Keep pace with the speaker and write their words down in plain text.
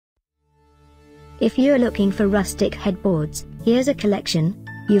If you're looking for rustic headboards, here's a collection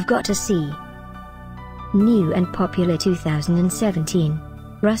you've got to see. New and popular 2017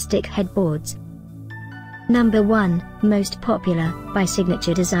 rustic headboards. Number 1, most popular, by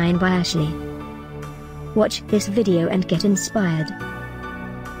Signature Design by Ashley. Watch this video and get inspired.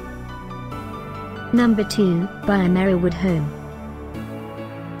 Number 2, by Ameriwood Home.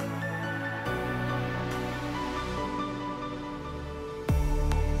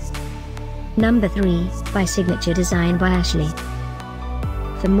 Number 3, by Signature Design by Ashley.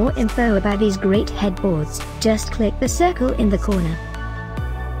 For more info about these great headboards, just click the circle in the corner.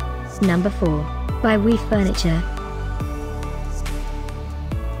 Number 4, by We Furniture.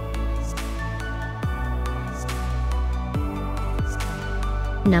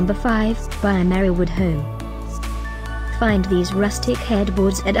 Number 5, by Ameriwood Home. Find these rustic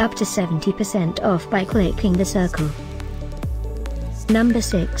headboards at up to 70% off by clicking the circle. Number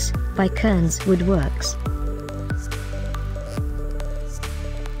 6, by Kerns Woodworks.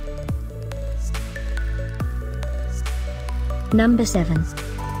 Number 7.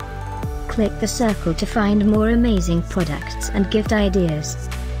 Click the circle to find more amazing products and gift ideas.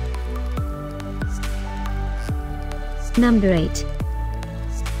 Number 8.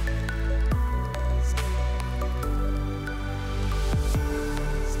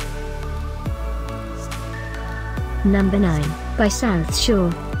 Number 9, by South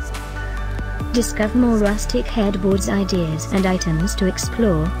Shore. Discover more rustic headboards ideas and items to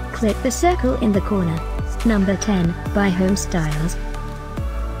explore, click the circle in the corner. Number 10, by Home Styles.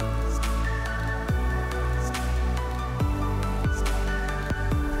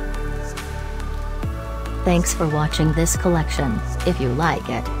 Thanks for watching this collection. If you like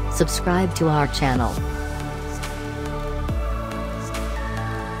it, subscribe to our channel.